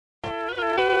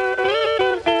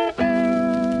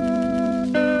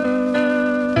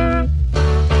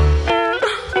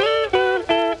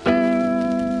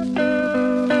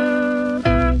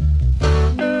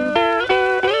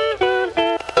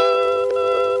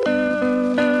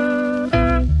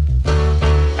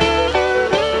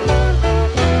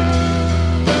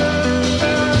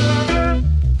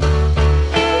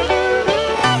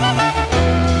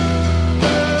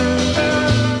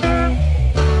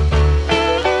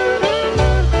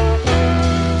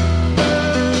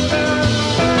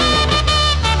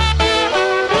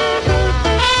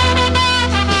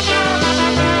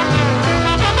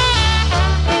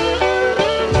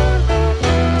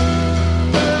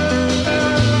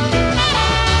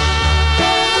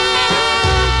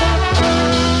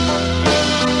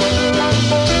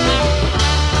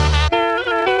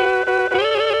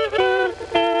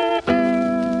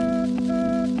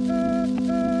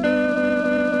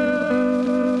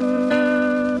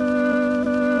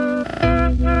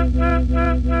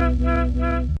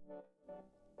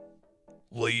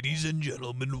Ladies and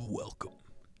gentlemen, welcome.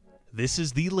 This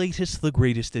is the latest, the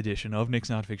greatest edition of Nick's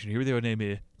Nonfiction. Here with your name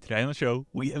is. Today on the show,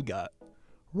 we have got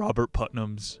Robert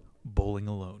Putnam's Bowling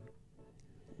Alone.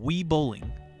 Wii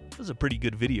Bowling was a pretty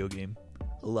good video game.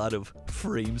 A lot of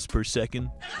frames per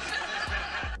second.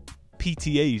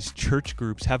 PTA's church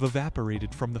groups have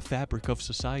evaporated from the fabric of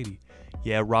society.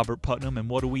 Yeah, Robert Putnam, and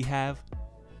what do we have?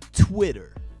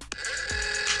 Twitter.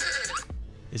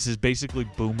 This is basically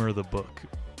Boomer the book.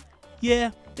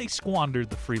 Yeah, they squandered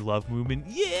the free love movement.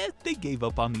 Yeah, they gave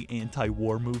up on the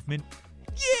anti-war movement.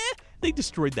 Yeah, they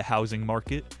destroyed the housing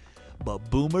market.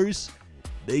 But boomers,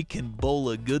 they can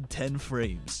bowl a good 10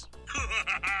 frames.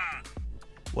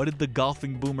 What did the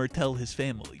golfing boomer tell his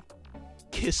family?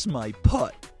 Kiss my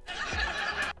putt.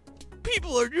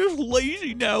 People are just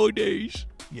lazy nowadays.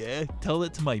 Yeah, tell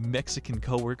that to my Mexican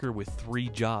coworker with 3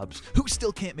 jobs who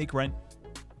still can't make rent.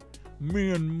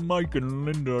 Me and Mike and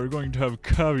Linda are going to have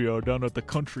caviar down at the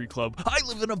country club. I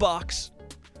live in a box.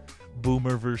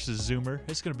 Boomer versus Zoomer.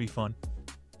 It's going to be fun.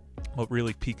 What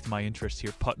really piqued my interest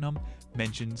here, Putnam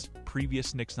mentions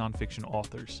previous Nick's Nonfiction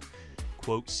authors.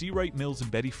 Quote, C. Wright Mills and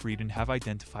Betty Friedan have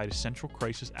identified a central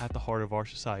crisis at the heart of our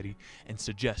society and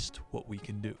suggest what we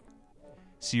can do.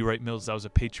 C. Wright Mills, that was a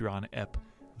Patreon ep.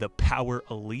 The Power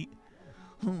Elite.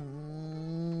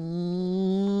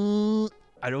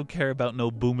 I don't care about no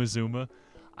Boomazuma.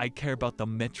 I care about the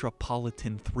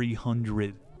Metropolitan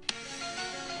 300.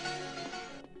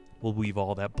 We'll weave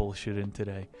all that bullshit in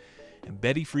today. And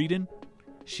Betty Friedan,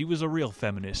 she was a real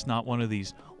feminist, not one of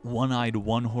these one-eyed,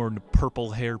 one-horned,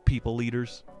 purple-hair people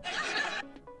eaters.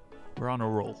 We're on a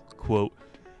roll. Quote,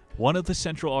 one of the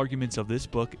central arguments of this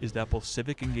book is that both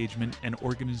civic engagement and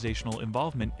organizational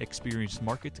involvement experienced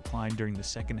marked decline during the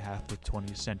second half of the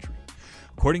 20th century.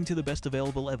 According to the best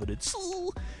available evidence,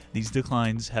 these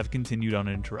declines have continued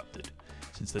uninterrupted.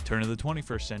 Since the turn of the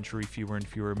 21st century, fewer and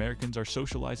fewer Americans are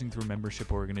socializing through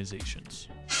membership organizations.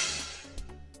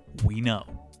 We know.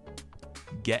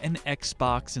 Get an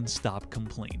Xbox and stop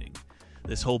complaining.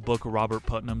 This whole book of Robert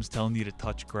Putnam's telling you to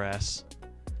touch grass.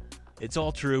 It's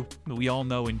all true. We all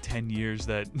know in 10 years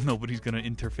that nobody's going to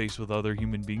interface with other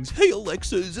human beings. Hey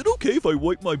Alexa, is it okay if I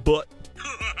wipe my butt?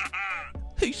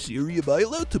 Hey Siri, am I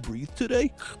allowed to breathe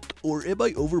today? Or am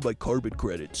I over my carbon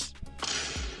credits?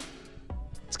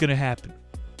 It's going to happen.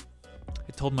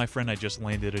 I told my friend I just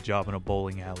landed a job in a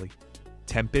bowling alley.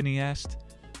 Tempin', he asked.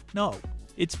 No,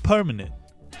 it's permanent.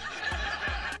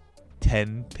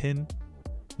 10 pin?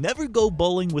 Never go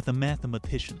bowling with a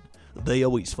mathematician. They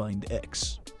always find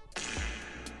X.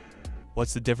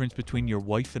 What's the difference between your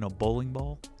wife and a bowling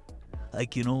ball? I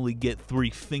can only get 3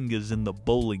 fingers in the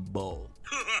bowling ball.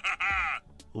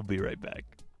 We'll be right back.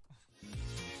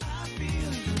 I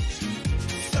feel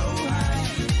so high,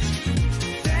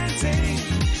 dancing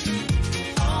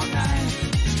all night.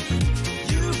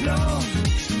 You blow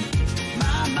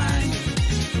my mind.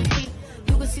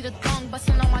 You can see the thong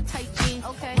busting on my tight jeans.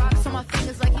 Okay. Rocks on my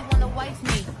fingers like he wanna wife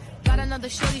me. Got another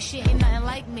shorty, shit ain't nothing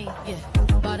like me. Yeah.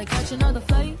 About to catch another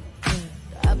flight. Yeah.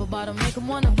 The apple bottom make him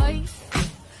wanna bite. Yeah.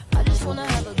 I just wanna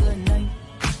have a good night.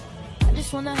 I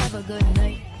just wanna have a good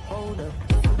night. Hold up.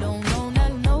 If you don't know, now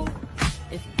you know.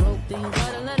 If you broke, then you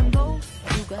gotta let him go.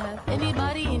 You could have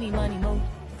anybody, any money, mo.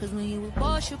 Cause when you a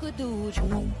boss, you could do what you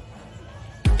want.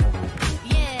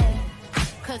 Yeah.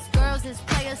 Cause girls is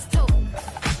players too.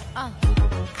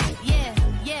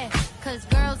 Yeah. Cause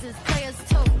girls is players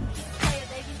too. Play it,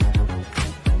 baby.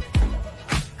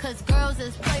 Cause girls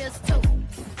is players too.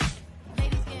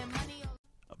 Ladies getting money.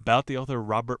 About the author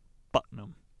Robert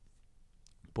Putnam.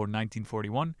 Born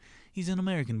 1941, he's an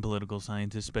American political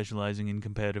scientist specializing in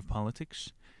comparative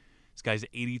politics. This guy's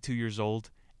 82 years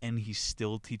old, and he's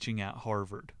still teaching at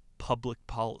Harvard. Public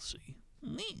policy.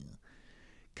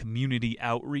 Community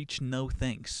outreach, no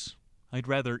thanks. I'd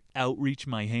rather outreach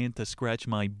my hand to scratch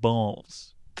my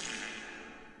balls.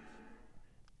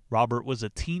 Robert was a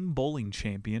teen bowling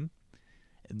champion,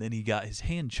 and then he got his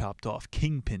hand chopped off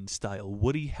Kingpin style,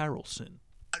 Woody Harrelson.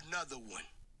 Another one.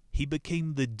 He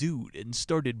became the dude and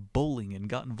started bowling and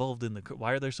got involved in the...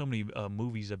 Why are there so many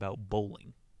movies about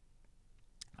bowling?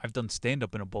 I've done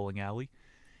stand-up in a bowling alley.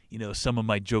 You know, some of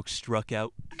my jokes struck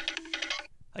out.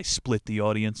 I split the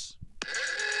audience.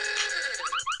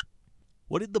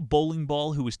 What did the bowling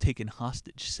ball who was taken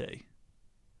hostage say?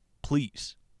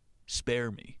 Please,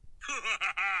 spare me.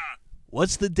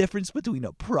 What's the difference between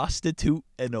a prostitute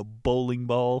and a bowling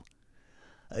ball?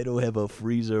 I don't have a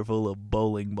freezer full of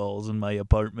bowling balls in my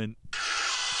apartment.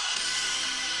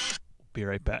 Be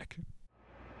right back.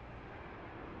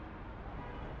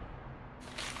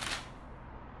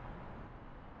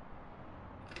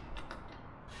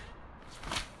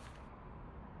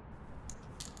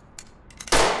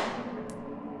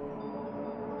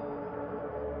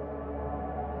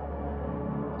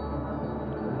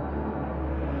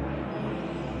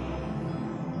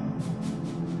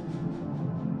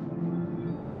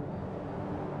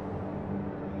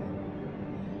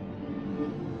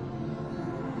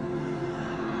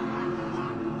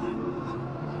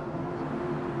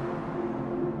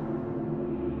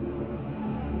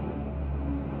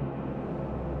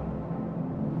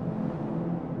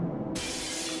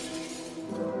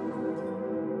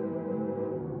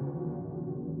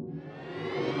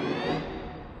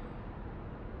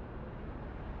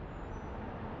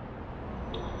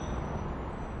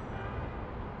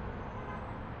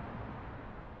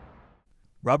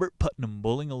 Robert Putnam,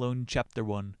 Bowling Alone, Chapter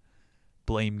 1,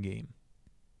 Blame Game.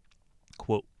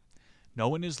 Quote, no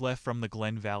one is left from the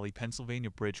Glen Valley,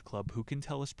 Pennsylvania Bridge Club who can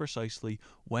tell us precisely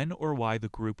when or why the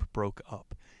group broke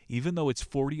up. Even though its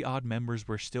 40-odd members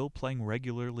were still playing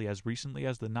regularly as recently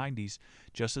as the 90s,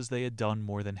 just as they had done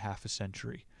more than half a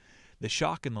century. The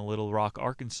shock in the Little Rock,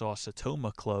 Arkansas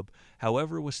Satoma Club,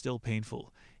 however, was still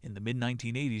painful. In the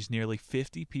mid-1980s, nearly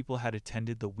 50 people had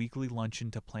attended the weekly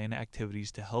luncheon to plan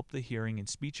activities to help the hearing and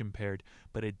speech impaired,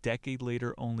 but a decade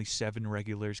later, only 7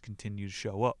 regulars continued to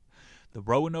show up. The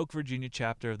Roanoke, Virginia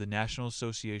chapter of the National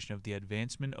Association of the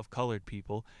Advancement of Colored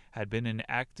People had been an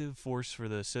active force for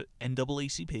the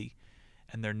NAACP,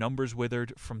 and their numbers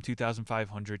withered from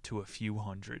 2,500 to a few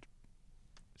hundred.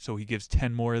 So he gives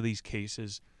 10 more of these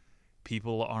cases.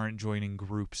 People aren't joining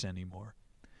groups anymore.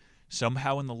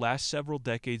 Somehow in the last several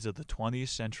decades of the 20th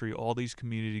century, all these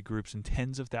community groups and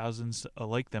tens of thousands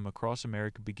like them across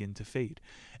America begin to fade.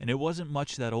 And it wasn't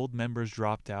much that old members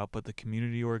dropped out, but the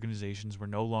community organizations were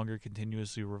no longer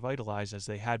continuously revitalized as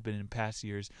they had been in past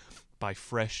years by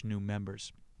fresh new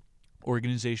members.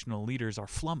 Organizational leaders are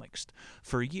flummoxed.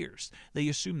 For years, they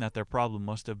assumed that their problem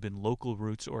must have been local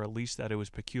roots, or at least that it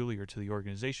was peculiar to the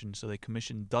organization, so they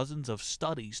commissioned dozens of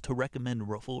studies to recommend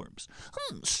reforms.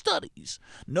 Studies.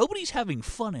 Nobody's having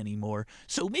fun anymore,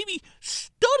 so maybe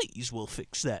studies will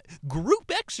fix that.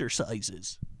 Group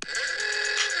exercises.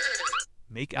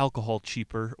 Make alcohol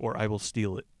cheaper, or I will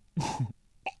steal it. I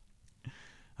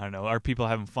don't know. Are people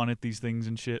having fun at these things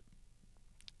and shit?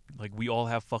 Like, we all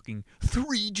have fucking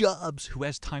 3 jobs. Who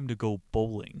has time to go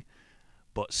bowling?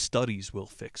 But studies will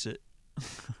fix it.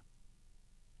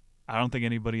 I don't think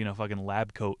anybody in a fucking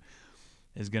lab coat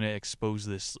is going to expose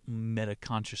this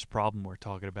meta-conscious problem we're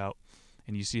talking about.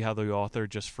 And you see how the author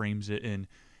just frames it in,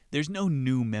 there's no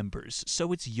new members,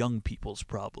 so it's young people's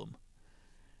problem.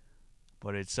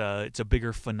 But it's a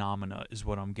bigger phenomena is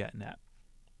what I'm getting at.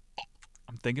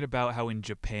 I'm thinking about how in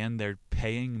Japan they're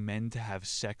paying men to have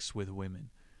sex with women.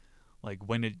 Like,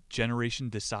 when a generation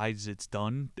decides it's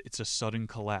done, it's a sudden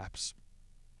collapse.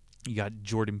 You got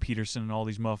Jordan Peterson and all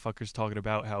these motherfuckers talking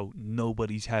about how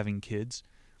nobody's having kids.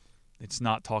 It's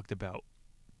not talked about.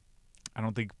 I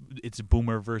don't think it's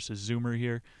boomer versus zoomer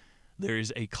here. There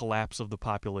is a collapse of the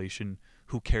population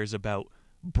who cares about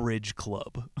Bridge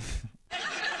Club.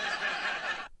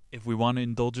 If we want to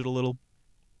indulge it a little,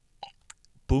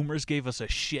 boomers gave us a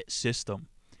shit system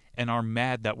and are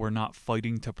mad that we're not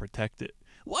fighting to protect it.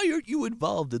 Why aren't you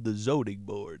involved in the zoning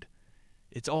board?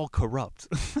 It's all corrupt.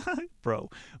 Bro,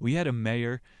 we had a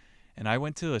mayor, and I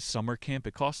went to a summer camp.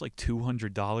 It cost like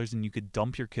 $200, and you could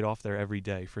dump your kid off there every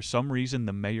day. For some reason,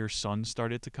 the mayor's son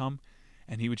started to come,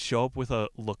 and he would show up with a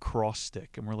lacrosse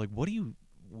stick. And we're like,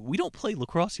 we don't play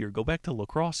lacrosse here. Go back to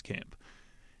lacrosse camp.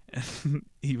 And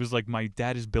he was like, my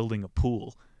dad is building a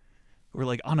pool. We're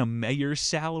like, on a mayor's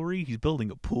salary, he's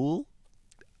building a pool?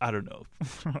 I don't know.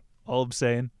 All I'm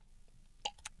saying,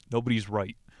 nobody's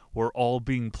right. We're all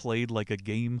being played like a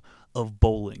game of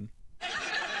bowling.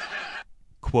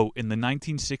 Quote, in the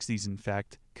 1960s, in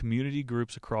fact, community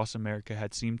groups across America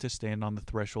had seemed to stand on the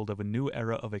threshold of a new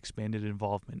era of expanded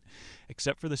involvement.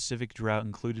 Except for the civic drought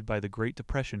included by the Great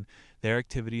Depression, their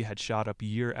activity had shot up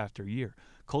year after year.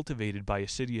 Cultivated by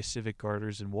assiduous civic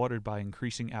garters and watered by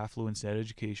increasing affluence and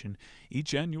education,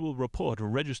 each annual report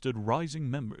registered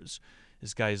rising members.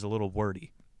 This guy is a little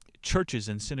wordy. Churches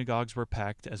and synagogues were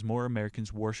packed as more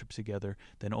Americans worshiped together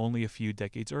than only a few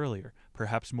decades earlier,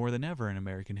 perhaps more than ever in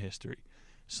American history.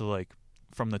 So, like,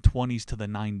 from the 20s to the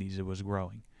 90s, it was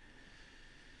growing.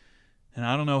 And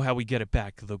I don't know how we get it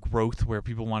back, the growth where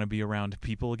people want to be around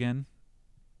people again.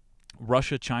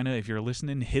 Russia, China, if you're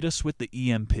listening, hit us with the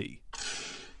EMP.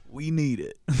 We need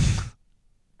it.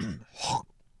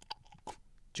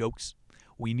 Jokes.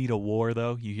 We need a war,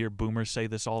 though. You hear boomers say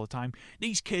this all the time.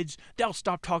 These kids, they'll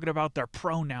stop talking about their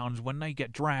pronouns when they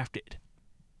get drafted.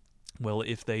 Well,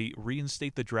 if they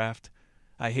reinstate the draft,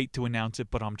 I hate to announce it,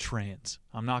 but I'm trans.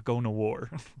 I'm not going to war.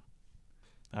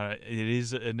 It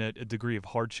is a degree of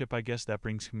hardship, I guess, that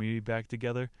brings community back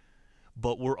together.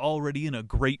 But we're already in a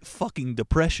great fucking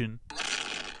depression.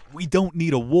 We don't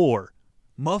need a war.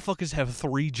 Motherfuckers have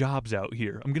 3 jobs out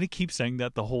here. I'm going to keep saying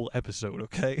that the whole episode,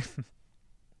 okay?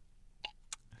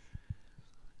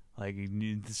 Like,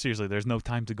 seriously, there's no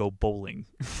time to go bowling.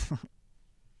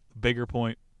 Bigger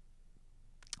point.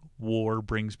 War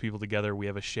brings people together. We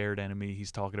have a shared enemy.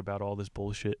 He's talking about all this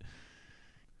bullshit.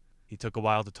 He took a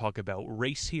while to talk about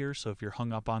race here, so if you're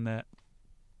hung up on that.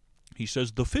 He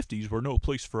says the 50s were no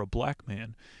place for a black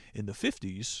man. In the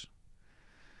 50s,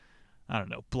 I don't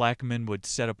know, black men would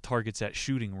set up targets at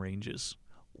shooting ranges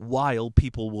while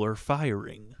people were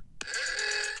firing.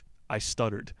 I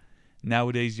stuttered.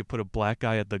 Nowadays, you put a black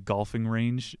guy at the golfing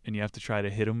range and you have to try to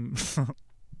hit him.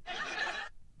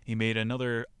 He made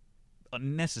another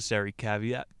unnecessary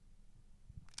caveat.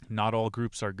 Not all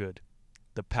groups are good.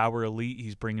 The power elite,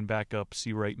 he's bringing back up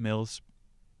C. Wright Mills.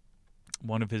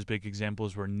 One of his big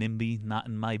examples were NIMBY, not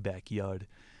in my backyard.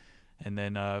 And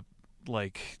then,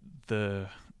 the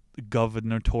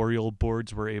gubernatorial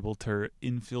boards were able to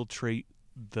infiltrate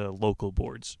the local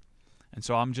boards. And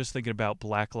so I'm just thinking about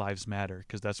Black Lives Matter,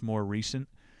 because that's more recent.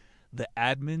 The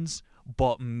admins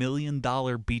bought $1 million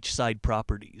beachside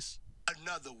properties.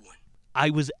 Another one. I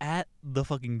was at the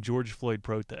fucking George Floyd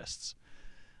protests.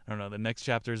 I don't know, the next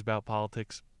chapter is about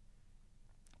politics.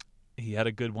 He had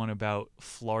a good one about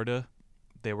Florida.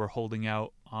 They were holding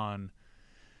out on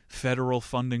federal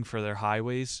funding for their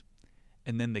highways,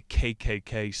 and then the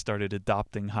KKK started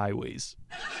adopting highways.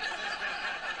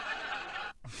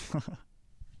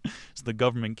 So the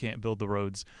government can't build the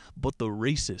roads, but the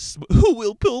racists, who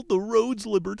will build the roads,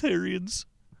 libertarians?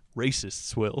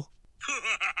 Racists will.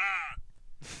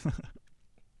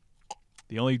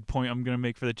 The only point I'm going to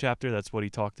make for the chapter, that's what he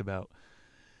talked about.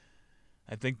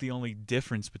 I think the only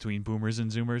difference between boomers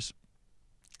and zoomers,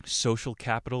 social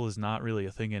capital is not really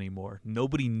a thing anymore.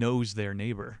 Nobody knows their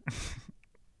neighbor.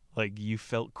 Like, you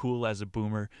felt cool as a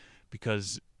boomer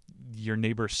because your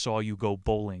neighbor saw you go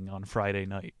bowling on Friday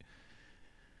night.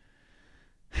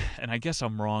 And I guess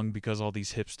I'm wrong because all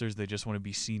these hipsters, they just want to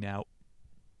be seen out.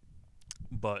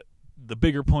 But the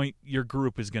bigger point, your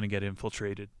group is going to get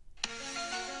infiltrated.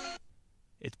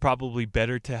 It's probably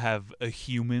better to have a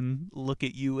human look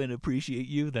at you and appreciate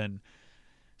you than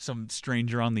some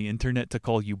stranger on the internet to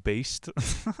call you based.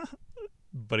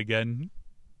 But again,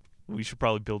 we should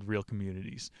probably build real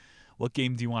communities. What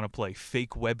game do you want to play?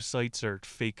 Fake websites or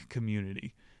fake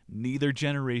community? Neither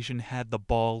generation had the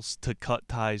balls to cut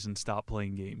ties and stop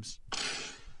playing games.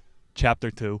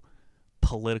 Chapter 2,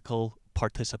 political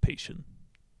participation.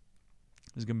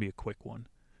 This is going to be a quick one.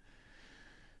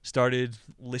 Started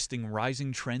listing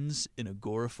rising trends in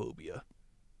agoraphobia.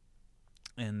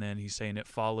 And then he's saying it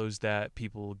follows that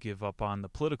people give up on the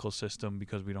political system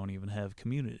because we don't even have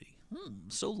community.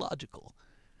 So logical.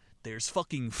 There's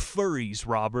fucking furries,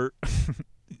 Robert.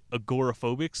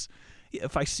 Agoraphobics. Yeah,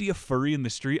 if I see a furry in the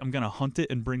street, I'm going to hunt it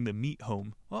and bring the meat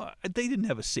home. Oh, they didn't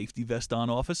have a safety vest on,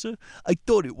 officer. I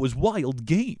thought it was wild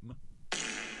game.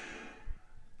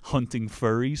 Hunting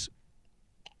furries.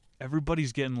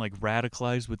 Everybody's getting like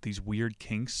radicalized with these weird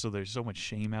kinks, so there's so much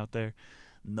shame out there.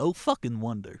 No fucking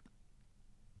wonder.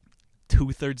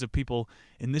 2/3 of people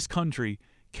in this country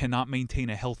cannot maintain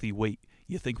a healthy weight.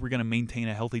 You think we're going to maintain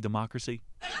a healthy democracy?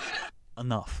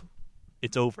 Enough.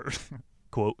 It's over.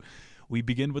 Quote, we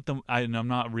begin with the... and I'm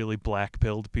not really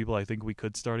black-pilled, people. I think we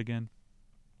could start again.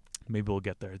 Maybe we'll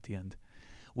get there at the end.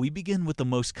 We begin with the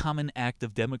most common act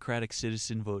of democratic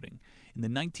citizen voting. In the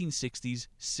 1960s,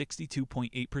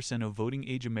 62.8% of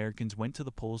voting-age Americans went to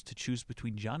the polls to choose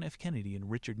between John F. Kennedy and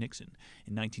Richard Nixon.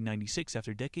 In 1996,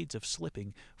 after decades of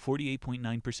slipping,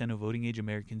 48.9% of voting-age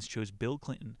Americans chose Bill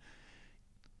Clinton.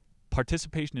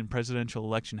 Participation in presidential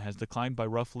election has declined by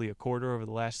roughly a quarter over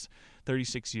the last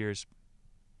 36 years.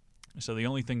 So the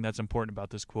only thing that's important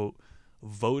about this quote,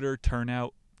 voter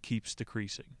turnout keeps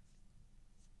decreasing.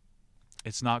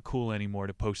 It's not cool anymore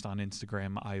to post on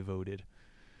Instagram, I voted.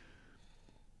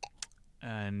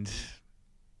 And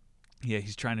yeah,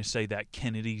 he's trying to say that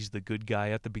Kennedy's the good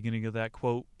guy at the beginning of that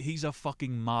quote. He's a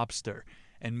fucking mobster.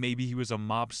 And maybe he was a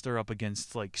mobster up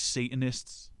against like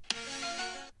Satanists.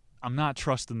 I'm not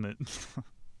trusting that.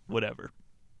 Whatever.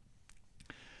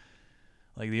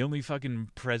 Like, the only fucking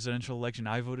presidential election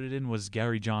I voted in was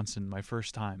Gary Johnson, my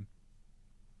first time.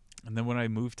 And then when I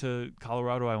moved to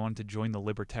Colorado, I wanted to join the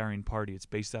Libertarian Party. It's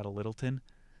based out of Littleton.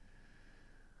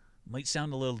 Might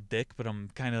sound a little dick, but I'm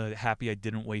kind of happy I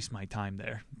didn't waste my time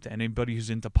there. To anybody who's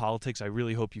into politics, I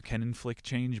really hope you can inflict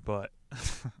change, but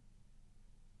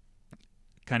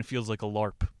kind of feels like a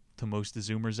LARP to most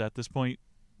Zoomers at this point.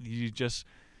 You just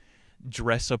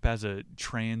dress up as a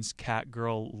trans cat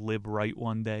girl lib-right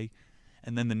one day,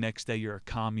 and then the next day you're a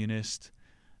communist.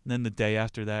 And then the day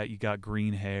after that, you got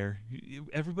green hair.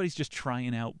 Everybody's just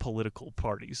trying out political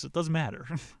parties. It doesn't matter.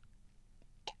 And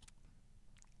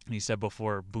he said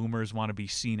before, boomers want to be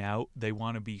seen out. They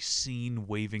want to be seen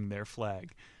waving their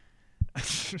flag.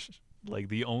 Like,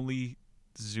 the only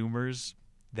Zoomers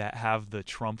that have the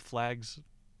Trump flags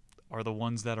are the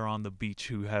ones that are on the beach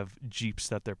who have Jeeps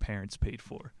that their parents paid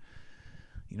for.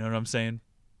 You know what I'm saying?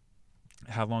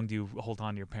 How long do you hold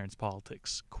on to your parents'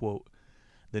 politics? Quote,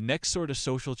 the next sort of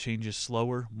social change is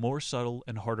slower, more subtle,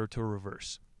 and harder to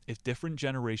reverse. If different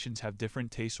generations have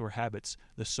different tastes or habits,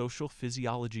 the social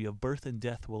physiology of birth and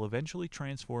death will eventually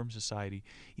transform society,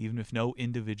 even if no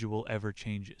individual ever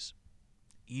changes.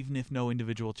 Even if no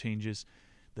individual changes,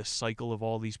 the cycle of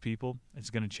all these people is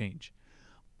going to change.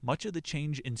 Much of the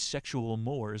change in sexual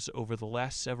mores over the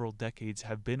last several decades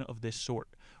have been of this sort.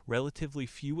 Relatively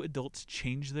few adults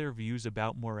changed their views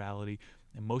about morality,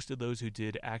 and most of those who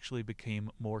did actually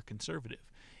became more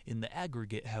conservative. In the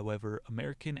aggregate, however,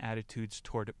 American attitudes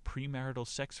toward premarital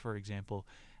sex, for example,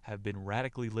 have been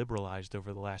radically liberalized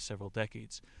over the last several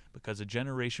decades, because a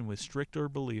generation with stricter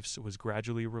beliefs was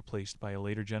gradually replaced by a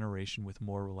later generation with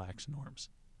more relaxed norms.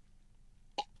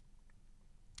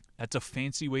 That's a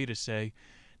fancy way to say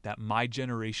that my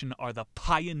generation are the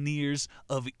pioneers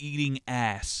of eating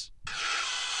ass.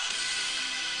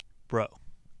 Bro,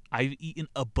 I've eaten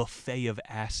a buffet of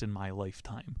ass in my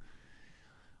lifetime.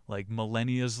 Like,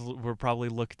 millennials were probably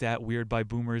looked at weird by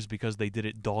boomers because they did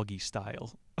it doggy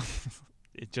style.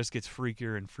 It just gets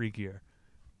freakier and freakier.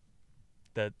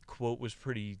 That quote was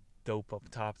pretty dope up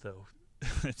top, though.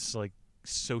 It's like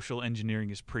social engineering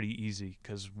is pretty easy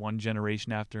because one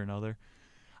generation after another.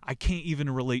 I can't even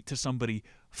relate to somebody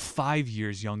 5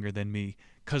 years younger than me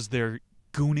because they're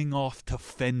gooning off to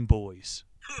femboys.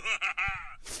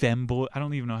 Femboy? I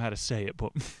don't even know how to say it,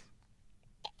 but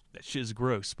that shit's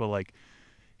gross. But, like,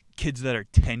 kids that are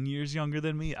 10 years younger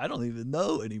than me, I don't even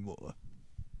know anymore.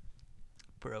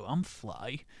 Bro, I'm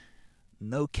fly.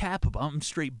 No cap, but I'm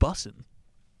straight bussin'.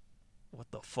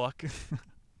 What the fuck?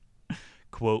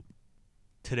 Quote,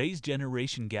 today's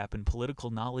generation gap in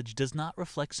political knowledge does not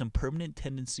reflect some permanent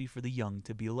tendency for the young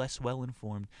to be less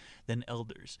well-informed than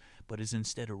elders, but is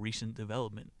instead a recent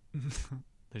development.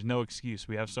 There's no excuse.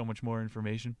 We have so much more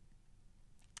information.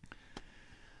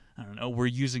 I don't know. We're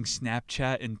using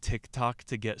Snapchat and TikTok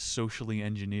to get socially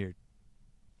engineered.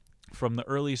 From the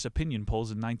earliest opinion polls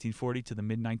in 1940 to the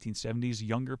mid-1970s,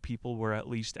 younger people were at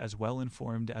least as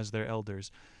well-informed as their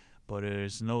elders, but it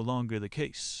is no longer the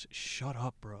case. Shut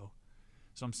up, bro.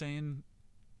 So I'm saying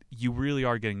you really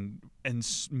are getting, and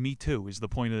me too, is the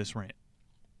point of this rant.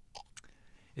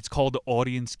 It's called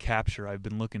audience capture. I've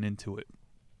been looking into it.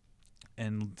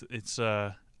 And it's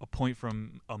a point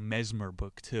from a Mesmer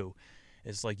book, too.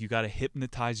 It's like you got to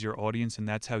hypnotize your audience, and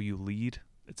that's how you lead.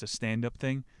 It's a stand-up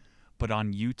thing. But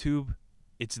on YouTube,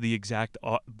 it's the exact,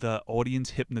 the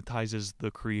audience hypnotizes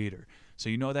the creator. So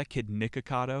you know that kid Nick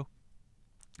Muniz?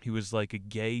 He was like a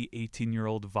gay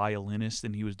 18-year-old violinist,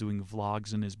 and he was doing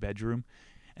vlogs in his bedroom.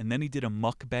 And then he did a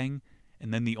mukbang,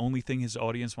 and then the only thing his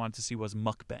audience wanted to see was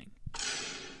mukbang.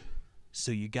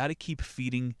 So you got to keep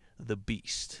feeding the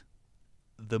beast.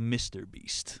 The Mr.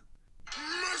 Beast.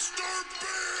 Mr.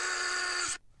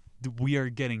 Beast! We are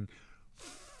getting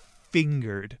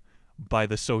fingered by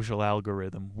the social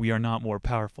algorithm. We are not more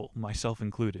powerful, myself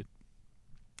included.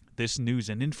 This news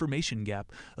and information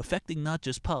gap affecting not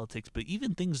just politics, but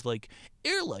even things like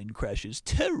airline crashes,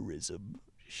 terrorism.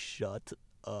 Shut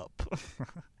up.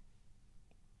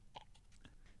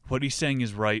 What he's saying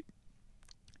is right.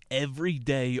 Every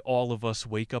day, all of us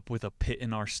wake up with a pit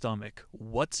in our stomach.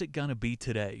 What's it gonna be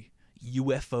today?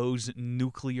 UFOs,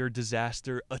 nuclear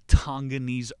disaster, a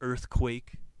Tonganese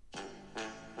earthquake?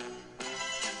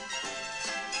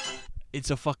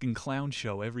 It's a fucking clown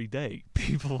show every day.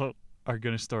 People are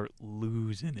gonna start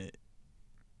losing it.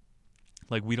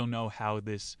 Like, we don't know how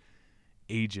this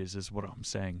ages, is what I'm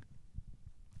saying.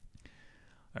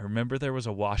 I remember there was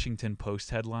a Washington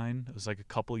Post headline. It was like a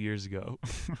couple years ago.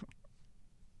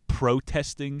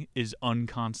 Protesting is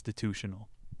unconstitutional.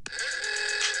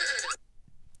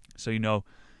 So, you know,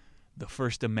 the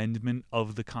First Amendment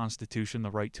of the Constitution, the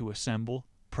right to assemble,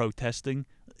 protesting,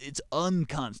 it's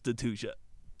unconstitutional.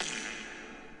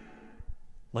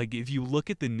 Like, if you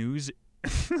look at the news,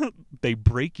 they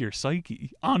break your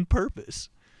psyche on purpose.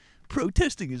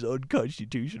 Protesting is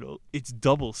unconstitutional. It's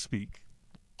doublespeak.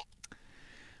 I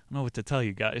don't know what to tell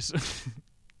you guys.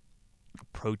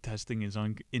 Protesting is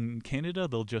in Canada,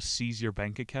 they'll just seize your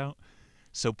bank account.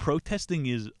 So protesting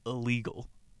is illegal.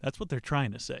 That's what they're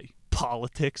trying to say.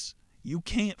 Politics. You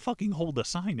can't fucking hold a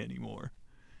sign anymore.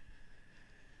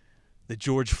 The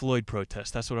George Floyd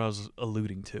protest, that's what I was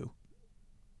alluding to.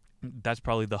 That's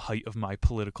probably the height of my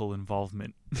political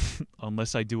involvement.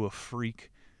 Unless I do a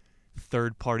freak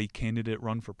third-party candidate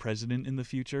run for president in the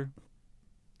future.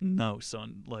 No,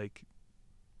 son. Like,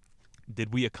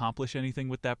 did we accomplish anything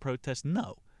with that protest?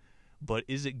 No. But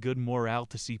is it good morale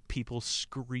to see people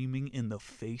screaming in the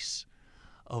face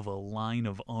of a line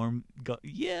of armed guns?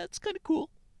 Yeah, it's kind of cool.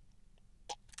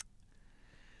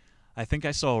 I think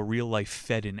I saw a real-life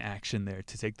Fed in action there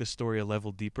to take the story a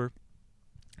level deeper.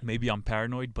 Maybe I'm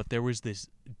paranoid, but there was this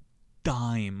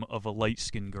dime of a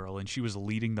light-skinned girl, and she was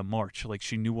leading the march. Like,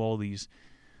 she knew all these,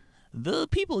 the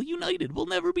people united will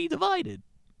never be divided.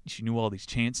 She knew all these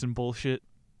chants and bullshit.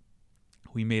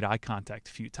 We made eye contact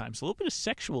a few times. A little bit of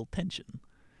sexual tension.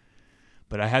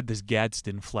 But I had this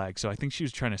Gadsden flag, so I think she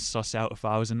was trying to suss out if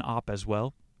I was an op as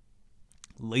well.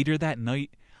 Later that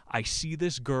night, I see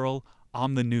this girl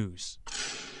on the news.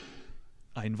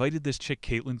 I invited this chick,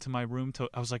 Caitlin, to my room.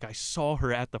 I was like, I saw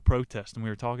her at the protest, and we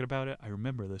were talking about it. I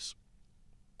remember this.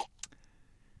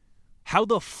 How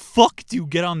the fuck do you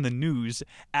get on the news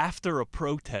after a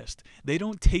protest? They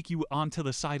don't take you onto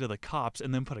the side of the cops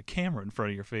and then put a camera in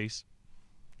front of your face.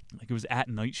 Like, it was at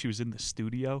night. She was in the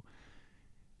studio.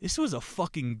 This was a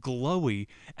fucking glowy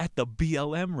at the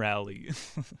BLM rally.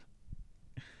 You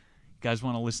guys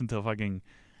want to listen to fucking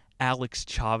Alex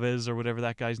Chavez or whatever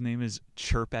that guy's name is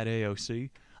chirp at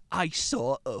AOC? I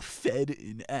saw a Fed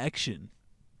in action.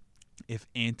 If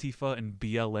Antifa and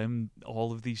BLM,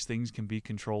 all of these things can be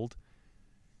controlled,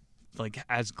 like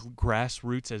as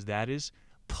grassroots as that is,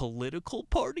 political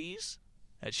parties,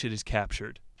 that shit is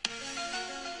captured.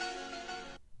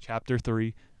 Chapter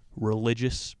 3,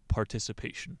 Religious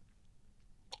Participation.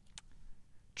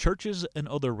 Churches and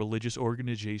other religious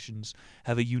organizations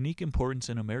have a unique importance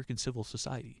in American civil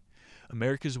society.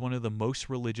 America is one of the most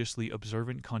religiously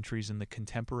observant countries in the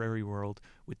contemporary world,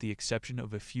 with the exception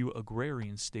of a few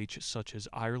agrarian states such as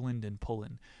Ireland and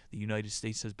Poland. The United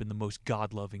States has been the most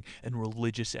God-loving and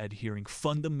religious-adhering,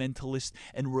 fundamentalist,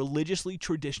 and religiously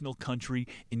traditional country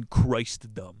in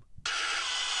Christendom.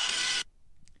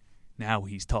 Now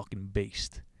he's talking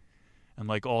based. And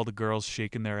like all the girls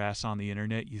shaking their ass on the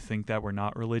internet, you think that we're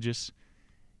not religious?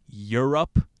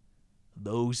 Europe,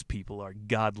 those people are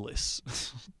godless.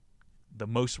 The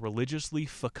most religiously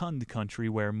fecund country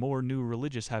where more new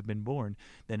religious have been born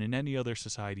than in any other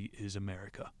society is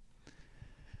America.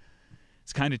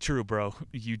 It's kind of true, bro.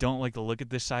 You don't like to look at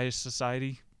this side of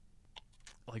society?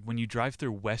 Like when you drive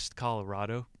through West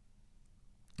Colorado,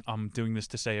 I'm doing this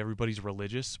to say everybody's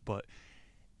religious, but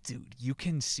dude, you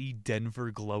can see Denver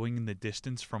glowing in the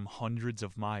distance from hundreds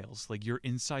of miles. Like, you're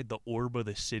inside the orb of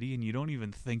the city, and you don't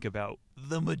even think about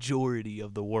the majority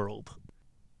of the world.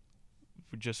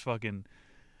 We're just fucking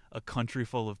a country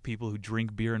full of people who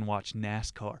drink beer and watch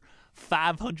NASCAR.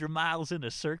 500 miles in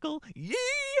a circle?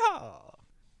 Yeehaw!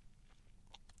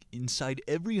 Inside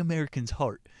every American's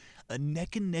heart, a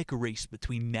neck-and-neck race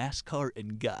between NASCAR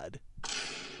and God.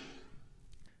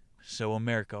 So,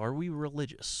 America, are we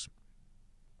religious?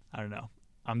 I don't know.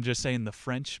 I'm just saying the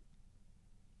French,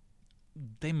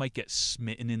 they might get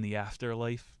smitten in the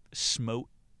afterlife.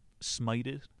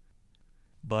 Smited.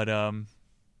 But, I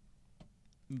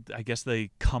guess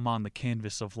they come on the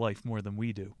canvas of life more than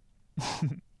we do.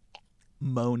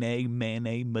 Monet,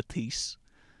 Manet, Matisse.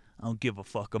 I don't give a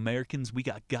fuck. Americans, we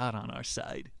got God on our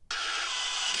side.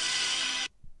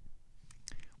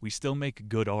 We still make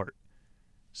good art.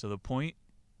 So the point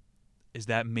is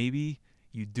that maybe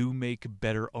you do make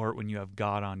better art when you have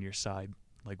God on your side.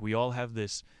 Like, we all have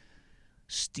this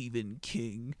Stephen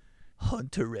King,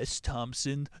 Hunter S.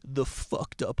 Thompson, the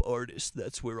fucked up artist.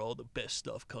 That's where all the best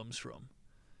stuff comes from.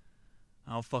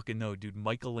 I don't fucking know, dude.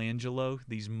 Michelangelo,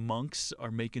 these monks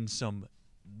are making some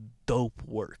dope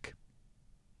work.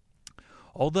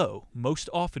 Although, most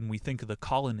often we think of the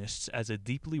colonists as a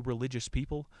deeply religious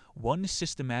people, one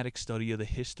systematic study of the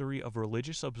history of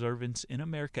religious observance in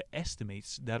America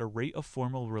estimates that a rate of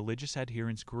formal religious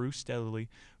adherence grew steadily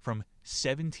from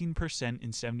 17% in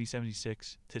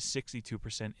 1776 to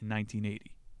 62% in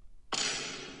 1980. I'm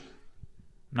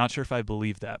not sure if I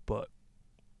believe that, but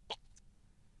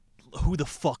who the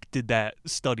fuck did that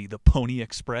study? The Pony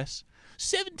Express?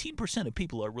 17% of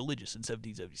people are religious in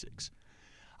 1776.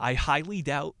 I highly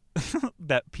doubt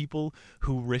that people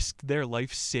who risked their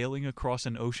life sailing across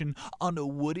an ocean on a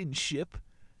wooden ship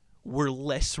were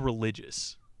less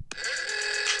religious.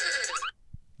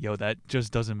 Yo, that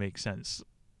just doesn't make sense.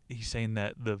 He's saying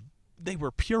that they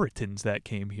were Puritans that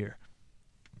came here.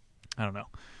 I don't know.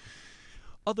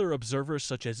 Other observers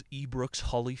such as E. Brooks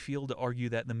Holyfield argue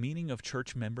that the meaning of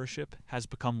church membership has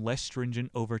become less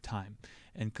stringent over time,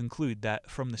 and conclude that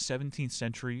from the 17th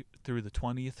century through the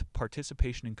 20th,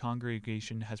 participation in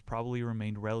congregation has probably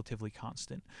remained relatively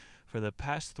constant. For the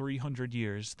past 300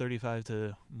 years, 35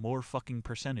 to more fucking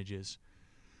percentages.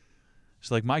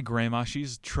 It's like my grandma,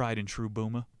 she's tried and true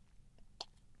boomer.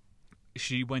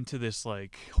 She went to this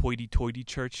like hoity-toity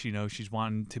church, you know, she's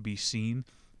wanting to be seen.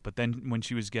 But then when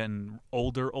she was getting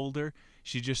older,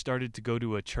 she just started to go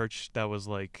to a church that was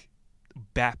like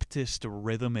Baptist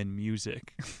rhythm and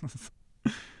music.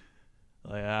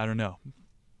 Like, I don't know.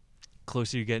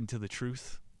 Closer you're getting to the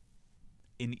truth.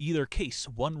 In either case,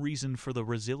 one reason for the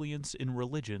resilience in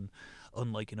religion,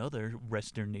 unlike in other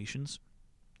Western nations,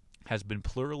 has been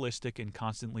pluralistic and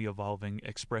constantly evolving,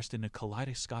 expressed in a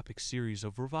kaleidoscopic series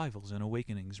of revivals and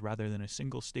awakenings rather than a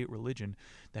single state religion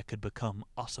that could become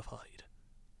ossified.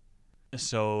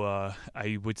 So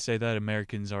I would say that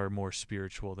Americans are more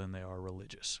spiritual than they are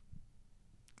religious.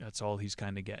 That's all he's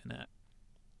kind of getting at.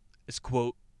 His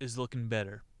quote is looking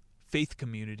better. Faith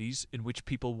communities in which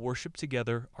people worship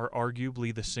together are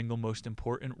arguably the single most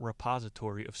important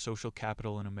repository of social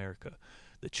capital in America.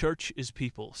 The church is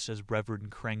people, says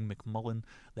Reverend Crane McMullen,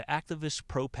 the activist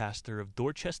pro-pastor of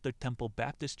Dorchester Temple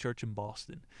Baptist Church in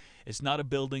Boston. It's not a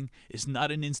building, it's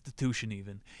not an institution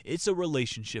even. It's a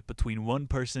relationship between one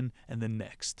person and the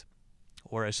next.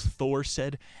 Or as Thor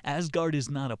said, Asgard is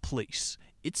not a place,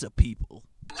 it's a people.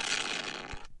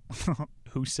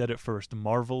 Who said it first,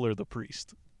 Marvel or the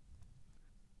priest?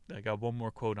 I got one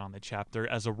more quote on the chapter.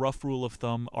 As a rough rule of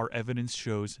thumb, our evidence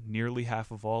shows nearly half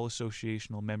of all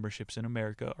associational memberships in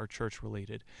America are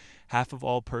church-related. Half of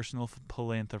all personal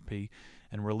philanthropy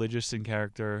and religious in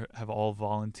character have all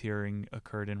volunteering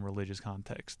occurred in religious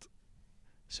context.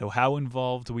 So how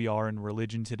involved we are in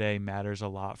religion today matters a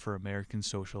lot for American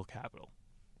social capital.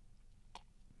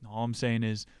 All I'm saying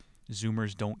is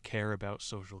Zoomers don't care about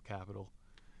social capital.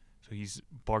 So he's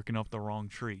barking up the wrong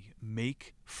tree.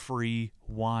 Make free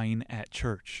wine at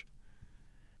church.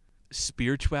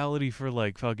 Spirituality for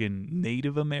like fucking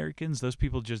Native Americans? Those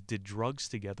people just did drugs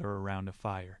together around a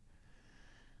fire.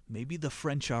 Maybe the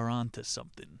French are onto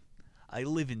something. I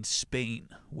live in Spain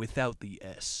without the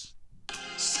S.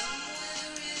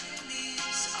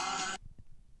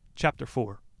 Chapter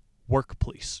 4.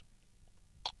 Workplace.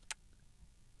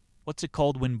 What's it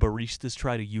called when baristas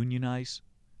try to unionize?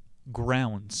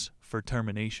 Grounds for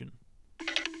termination.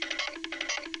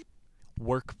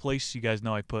 Workplace, you guys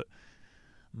know I put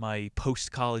my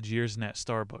post-college years in at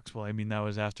Starbucks. Well, I mean, that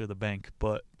was after the bank,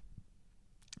 but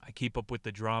I keep up with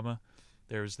the drama.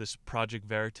 There's this Project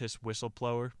Veritas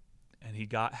whistleblower, and he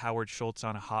got Howard Schultz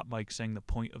on a hot mic saying the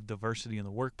point of diversity in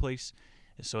the workplace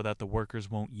is so that the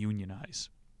workers won't unionize.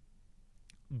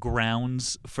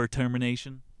 Grounds for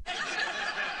termination.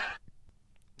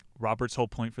 Robert's whole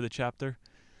point for the chapter: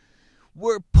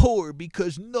 we're poor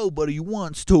because nobody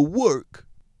wants to work.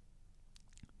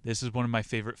 This is one of my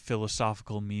favorite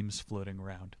philosophical memes floating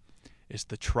around. It's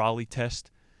the trolley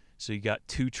test. So you got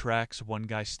two tracks, one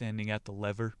guy standing at the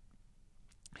lever.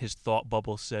 His thought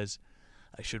bubble says,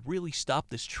 I should really stop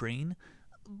this train,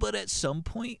 but at some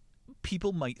point,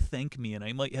 people might thank me and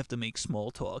I might have to make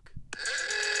small talk.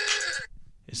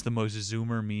 It's the most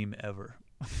Zoomer meme ever.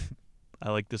 I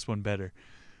like this one better.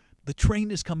 The train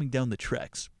is coming down the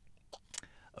tracks.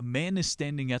 A man is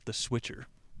standing at the switcher.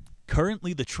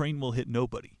 Currently, the train will hit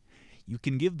nobody. You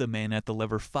can give the man at the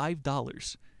lever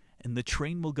 $5, and the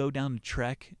train will go down the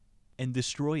track and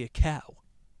destroy a cow.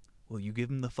 Will you give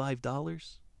him the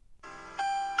 $5?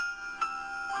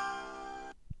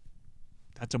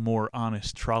 That's a more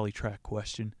honest trolley track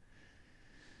question.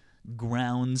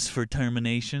 Grounds for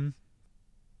termination.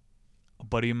 A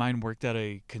buddy of mine worked at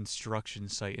a construction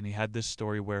site, and he had this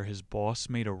story where his boss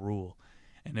made a rule.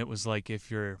 And it was like, if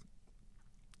you're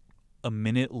a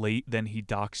minute late, then he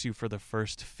docks you for the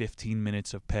first 15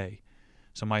 minutes of pay.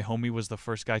 So my homie was the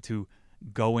first guy to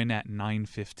go in at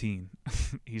 9:15.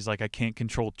 He's like, I can't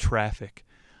control traffic.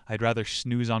 I'd rather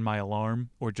snooze on my alarm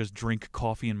or just drink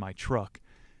coffee in my truck.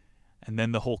 And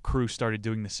then the whole crew started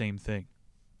doing the same thing.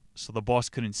 So the boss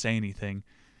couldn't say anything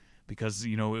because,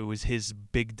 you know, it was his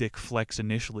big dick flex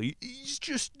initially.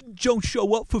 Just don't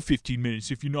show up for 15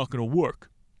 minutes if you're not going to work.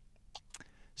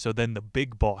 So then the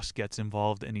big boss gets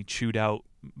involved, and he chewed out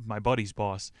my buddy's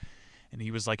boss. And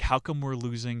he was like, how come we're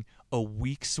losing a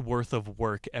week's worth of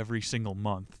work every single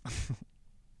month?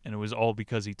 And it was all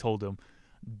because he told him,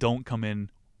 don't come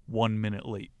in 1 minute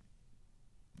late.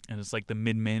 And it's like the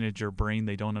mid-manager brain,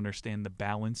 they don't understand the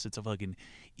balance. It's a fucking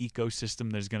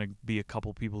ecosystem. There's going to be a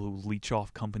couple people who leech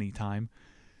off company time.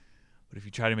 But if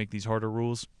you try to make these harder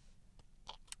rules,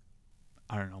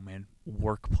 I don't know, man.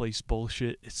 Workplace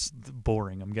bullshit, it's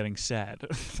boring. I'm getting sad.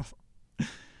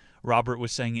 Robert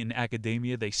was saying in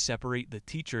academia, they separate the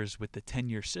teachers with the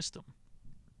tenure system.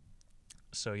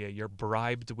 So yeah, you're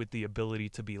bribed with the ability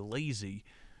to be lazy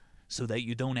so that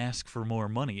you don't ask for more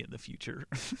money in the future.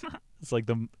 It's like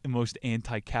the most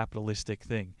anti-capitalistic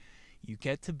thing. You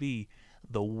get to be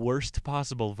the worst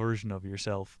possible version of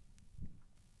yourself.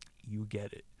 You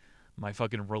get it. My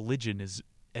fucking religion is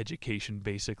education,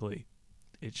 basically.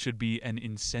 It should be an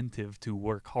incentive to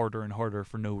work harder and harder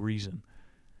for no reason.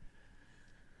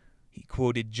 He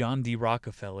quoted John D.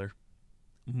 Rockefeller.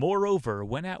 Moreover,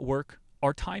 when at work,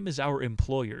 Our time is our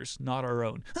employer's, not our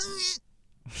own.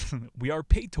 We are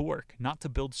paid to work, not to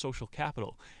build social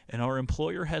capital, and our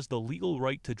employer has the legal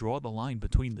right to draw the line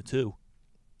between the two.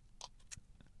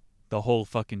 The whole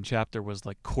fucking chapter was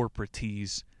like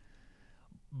corporatese,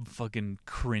 fucking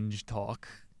cringe talk.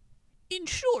 In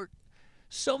short,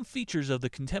 some features of the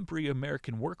contemporary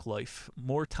American work life,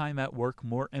 more time at work,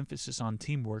 more emphasis on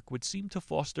teamwork, would seem to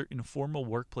foster informal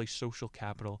workplace social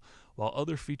capital, while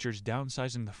other features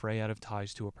downsizing the fray out of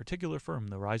ties to a particular firm,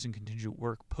 the rising contingent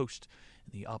work post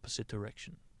in the opposite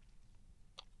direction.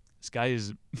 This guy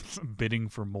is bidding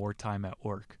for more time at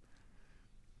work.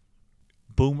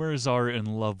 Boomers are in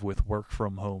love with work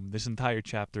from home. This entire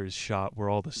chapter is shot. We're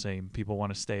all the same. People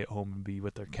want to stay at home and be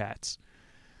with their cats.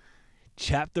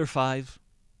 Chapter 5,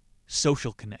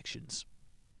 Social Connections.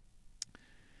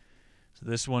 So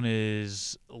this one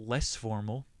is less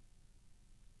formal.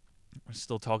 We're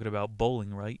still talking about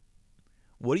bowling, right?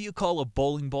 What do you call a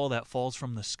bowling ball that falls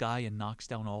from the sky and knocks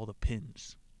down all the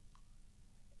pins?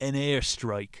 An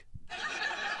airstrike.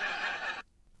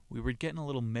 We were getting a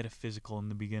little metaphysical in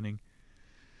the beginning.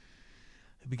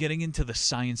 We're getting into the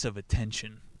science of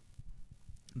attention.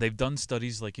 They've done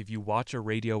studies like if you watch a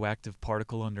radioactive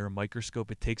particle under a microscope,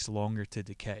 it takes longer to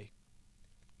decay.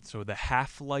 So the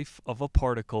half-life of a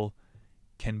particle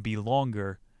can be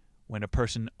longer when a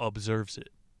person observes it.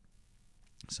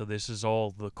 So this is all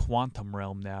the quantum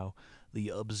realm now, the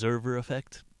observer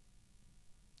effect.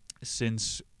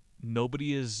 Since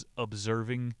nobody is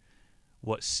observing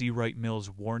what C. Wright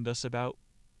Mills warned us about,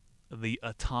 the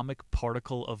atomic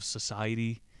particle of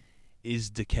society is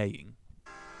decaying.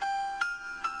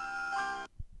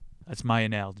 That's my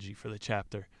analogy for the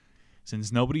chapter.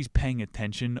 Since nobody's paying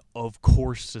attention, of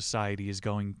course society is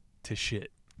going to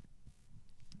shit.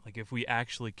 Like if we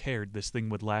actually cared, this thing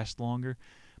would last longer,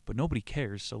 but nobody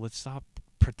cares, so let's stop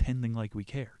pretending like we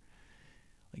care.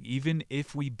 Like even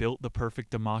if we built the perfect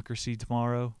democracy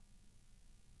tomorrow,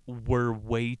 we're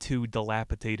way too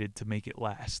dilapidated to make it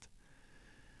last.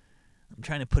 I'm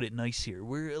trying to put it nice here.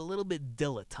 We're a little bit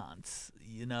dilettantes,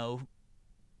 you know?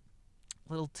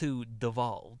 A little too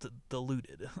devolved,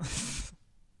 diluted.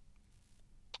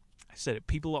 I said it.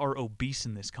 People are obese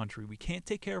in this country. We can't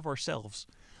take care of ourselves,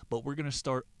 but we're going to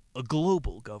start a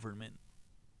global government.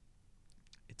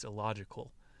 It's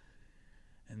illogical.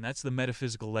 And that's the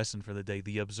metaphysical lesson for the day.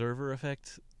 The observer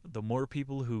effect. The more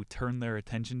people who turn their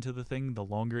attention to the thing, the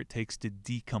longer it takes to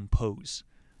decompose.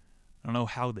 I don't know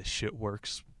how this shit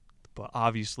works, but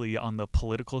obviously on the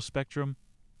political spectrum,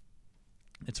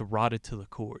 it's rotted to the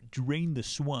core. Drain the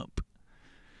swamp.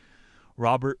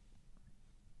 Robert,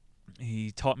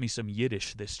 he taught me some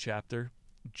Yiddish this chapter.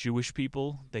 Jewish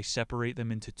people, they separate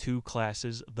them into two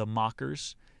classes. The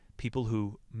mockers, people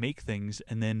who make things,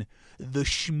 and then the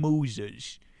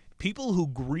schmoozers, people who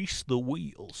grease the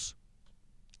wheels.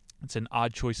 It's an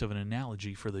odd choice of an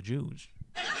analogy for the Jews.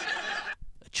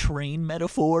 A train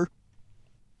metaphor.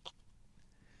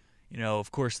 You know,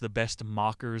 of course, the best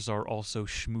mockers are also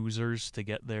schmoozers to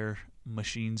get their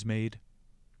machines made.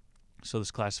 So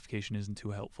this classification isn't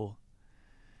too helpful.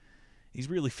 He's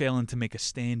really failing to make a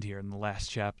stand here in the last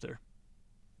chapter.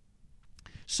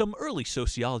 Some early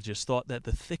sociologists thought that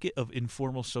the thicket of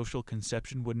informal social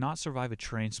conception would not survive a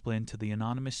transplant to the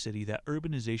anonymous city, that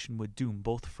urbanization would doom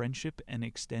both friendship and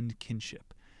extend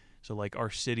kinship. So, like, are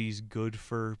cities good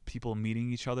for people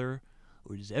meeting each other,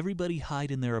 or does everybody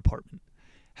hide in their apartment?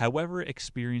 However,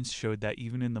 experience showed that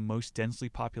even in the most densely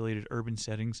populated urban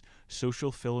settings,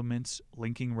 social filaments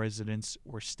linking residents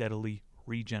were steadily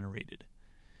regenerated.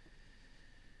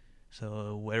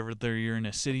 So whether you're in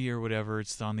a city or whatever,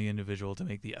 it's on the individual to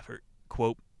make the effort.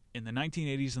 Quote, in the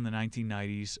 1980s and the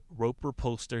 1990s, Roper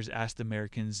pollsters asked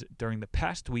Americans during the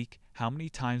past week, how many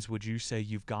times would you say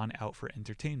you've gone out for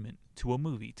entertainment, to a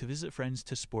movie, to visit friends,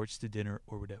 to sports, to dinner,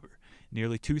 or whatever?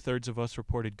 Nearly two-thirds of us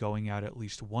reported going out at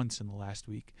least once in the last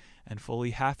week, and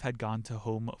fully half had gone to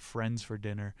home friends for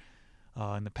dinner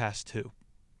in the past 2.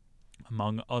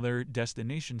 Among other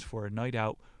destinations for a night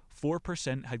out,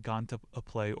 4% had gone to a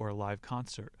play or a live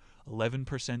concert,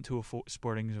 11% to a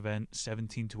sporting event,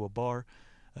 17% to a bar,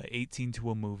 18%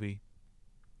 to a movie,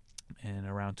 and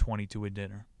around 20% to a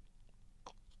dinner.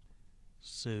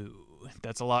 So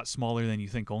that's a lot smaller than you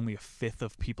think. Only a fifth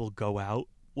of people go out.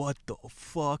 What the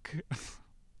fuck?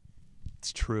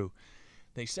 It's true.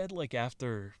 They said, like,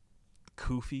 after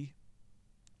Kofi,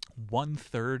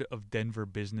 1/3 of Denver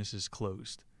businesses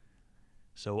closed.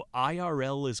 So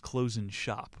IRL is closing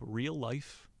shop. Real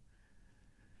life.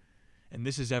 And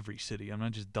this is every city. I'm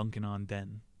not just dunking on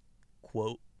Den.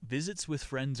 Quote, Visits with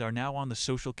friends are now on the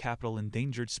social capital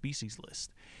endangered species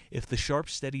list. If the sharp,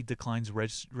 steady declines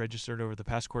registered over the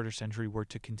past quarter century were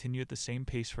to continue at the same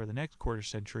pace for the next quarter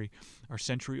century, our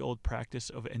century-old practice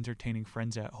of entertaining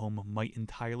friends at home might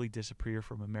entirely disappear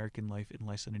from American life in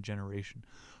less than a generation.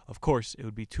 Of course, it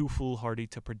would be too foolhardy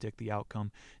to predict the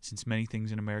outcome, since many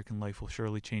things in American life will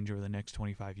surely change over the next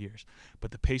 25 years. But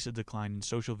the pace of decline in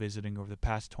social visiting over the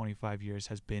past 25 years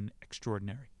has been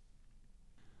extraordinary.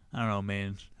 I don't know,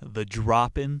 man. The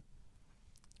drop-in.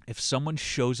 If someone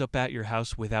shows up at your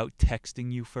house without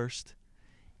texting you first,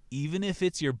 even if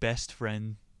it's your best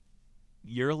friend,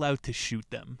 you're allowed to shoot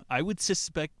them. I would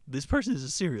suspect this person is a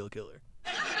serial killer.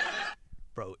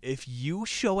 Bro, if you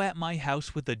show at my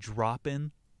house with a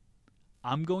drop-in,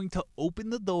 I'm going to open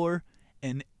the door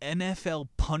and NFL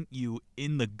punt you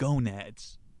in the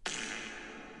gonads.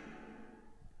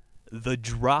 The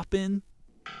drop-in?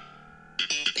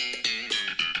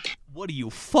 What are you,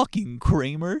 fucking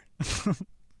Kramer?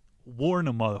 Warn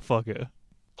a motherfucker.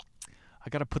 I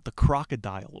gotta put the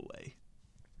crocodile away.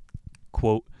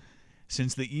 Quote,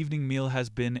 since the evening meal has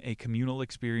been a communal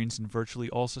experience in virtually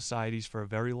all societies for a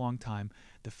very long time,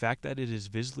 the fact that it is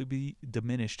visibly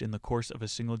diminished in the course of a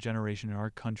single generation in our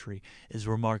country is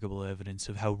remarkable evidence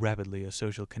of how rapidly a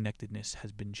social connectedness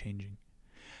has been changing.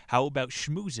 How about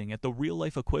schmoozing at the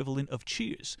real-life equivalent of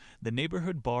Cheers, the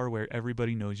neighborhood bar where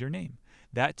everybody knows your name?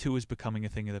 That, too, is becoming a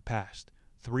thing of the past.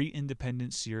 3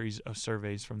 independent series of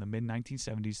surveys from the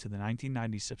mid-1970s to the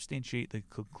 1990s substantiate the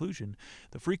conclusion,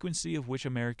 the frequency of which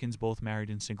Americans, both married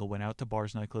and single, went out to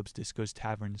bars, nightclubs, discos,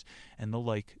 taverns, and the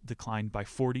like declined by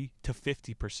 40 to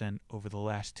 50% over the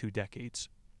last 2 decades.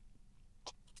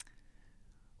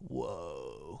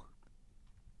 Whoa.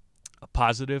 A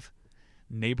positive,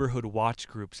 neighborhood watch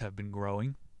groups have been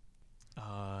growing.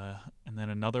 And then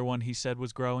another one he said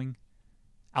was growing,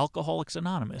 Alcoholics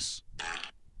Anonymous.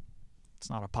 It's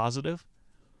not a positive.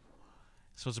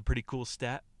 This was a pretty cool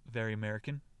stat. Very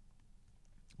American.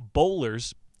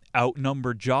 Bowlers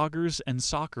outnumber joggers and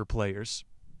soccer players.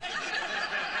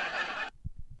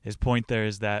 His point there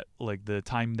is that, like, the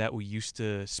time that we used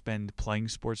to spend playing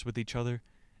sports with each other,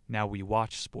 now we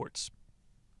watch sports.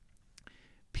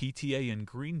 PTA and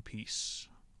Greenpeace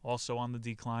also on the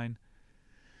decline.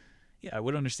 Yeah, I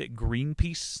would understand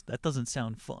Greenpeace. That doesn't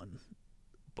sound fun.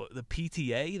 But the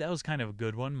PTA, that was kind of a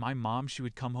good one. My mom, she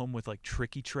would come home with like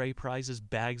tricky tray prizes,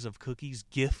 bags of cookies,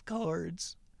 gift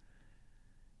cards.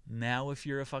 Now if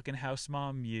you're a fucking house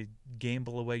mom, you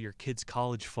gamble away your kids'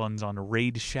 college funds on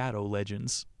Raid Shadow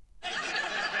Legends.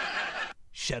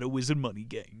 Shadow Wizard Money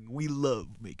Gang. We love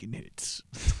making hits.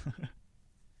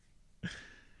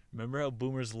 Remember how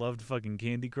boomers loved fucking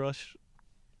Candy Crush?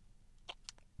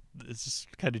 This is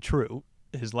kind of true.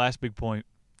 His last big point,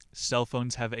 cell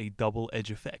phones have a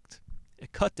double-edge effect.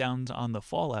 It cut down on the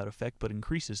fallout effect, but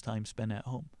increases time spent at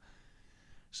home.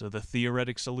 So the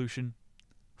theoretic solution,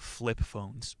 flip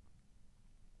phones.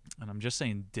 And I'm just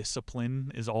saying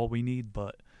discipline is all we need,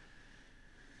 but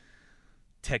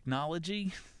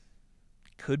technology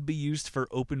could be used for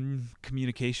open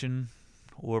communication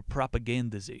or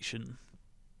propagandization.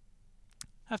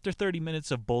 After 30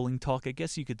 minutes of bowling talk, I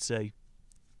guess you could say,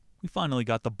 we finally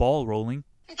got the ball rolling.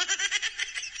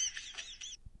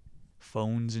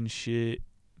 Phones and shit,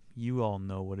 you all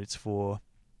know what it's for.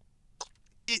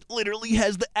 It literally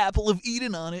has the apple of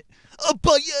Eden on it. A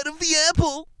bite out of the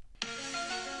apple!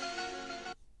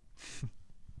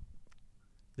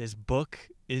 This book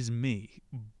is me,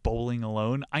 bowling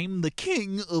alone. I'm the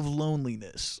king of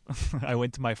loneliness. I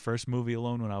went to my first movie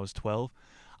alone when I was 12.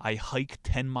 I hiked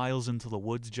 10 miles into the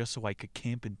woods just so I could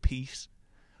camp in peace.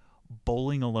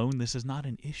 Bowling alone, this is not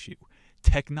an issue.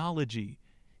 Technology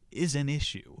is an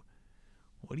issue.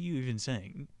 What are you even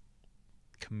saying?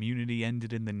 Community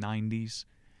ended in the 90s,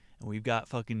 and we've got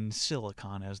fucking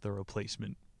Silicon as the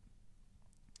replacement.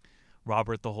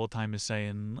 Robert the whole time is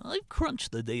saying, I've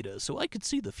crunched the data so I could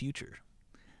see the future.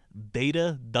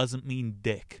 Data doesn't mean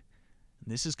dick.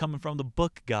 And this is coming from the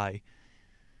book guy.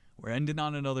 We're ending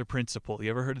on another principle.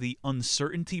 You ever heard of the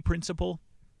uncertainty principle?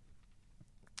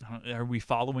 Are we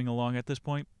following along at this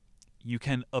point? You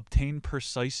can obtain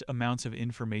precise amounts of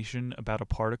information about a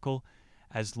particle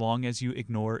as long as you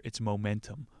ignore its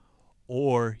momentum.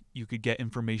 Or you could get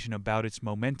information about its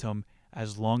momentum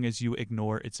as long as you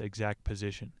ignore its exact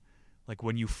position. Like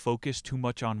when you focus too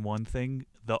much on one thing,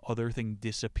 the other thing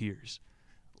disappears.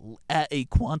 At a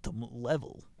quantum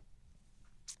level.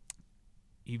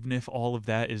 Even if all of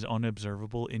that is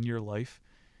unobservable in your life,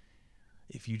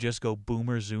 if you just go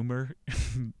boomer zoomer,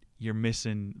 you're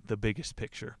missing the biggest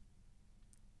picture.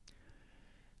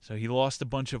 So he lost a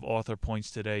bunch of author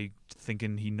points today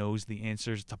thinking he knows the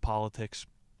answers to politics.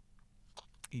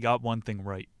 He got one thing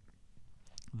right.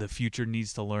 The future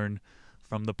needs to learn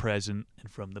from the present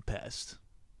and from the past.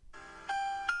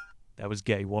 That was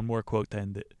gay. One more quote to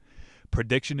end it.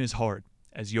 Prediction is hard,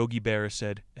 as Yogi Berra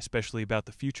said, especially about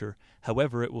the future.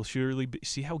 However, it will surely be...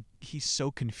 See how he's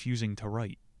so confusing to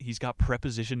write. He's got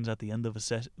prepositions at the end of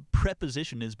a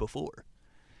preposition is before.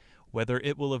 Whether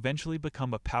it will eventually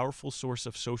become a powerful source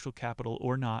of social capital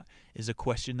or not is a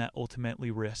question that ultimately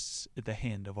rests at the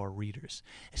hand of our readers,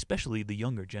 especially the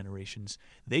younger generations.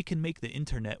 They can make the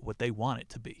internet what they want it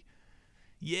to be.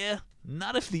 Yeah,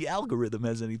 not if the algorithm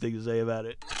has anything to say about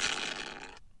it.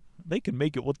 They can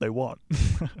make it what they want.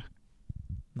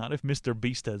 Not if Mr.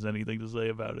 Beast has anything to say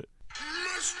about it.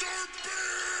 Mr.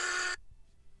 Beast!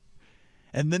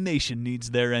 And the nation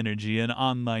needs their energy and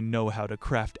online know-how to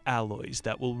craft alloys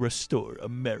that will restore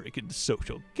American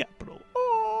social capital.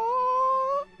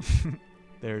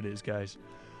 There it is, guys.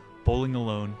 Bowling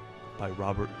Alone by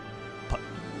Robert Putnam.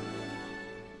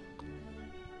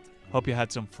 Hope you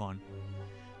had some fun.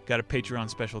 Got a Patreon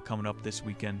special coming up this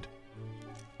weekend.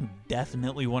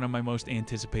 Definitely one of my most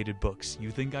anticipated books.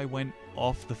 You think I went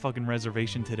off the fucking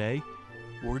reservation today?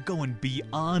 We're going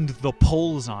beyond the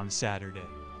polls on Saturday.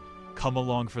 Come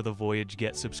along for the voyage.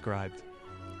 Get subscribed.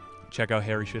 Check out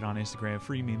Harry Shit on Instagram.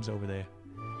 Free memes over there.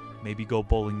 Maybe go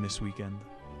bowling this weekend.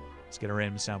 Let's get a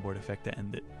random soundboard effect to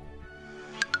end it.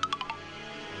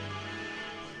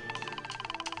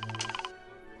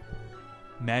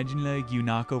 Imagine like you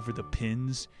knock over the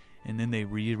pins and then they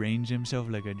rearrange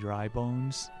themselves like a dry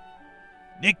bones.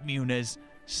 Nick Muniz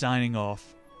signing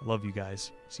off. Love you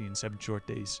guys. See you in 7 short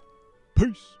days.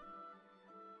 Peace.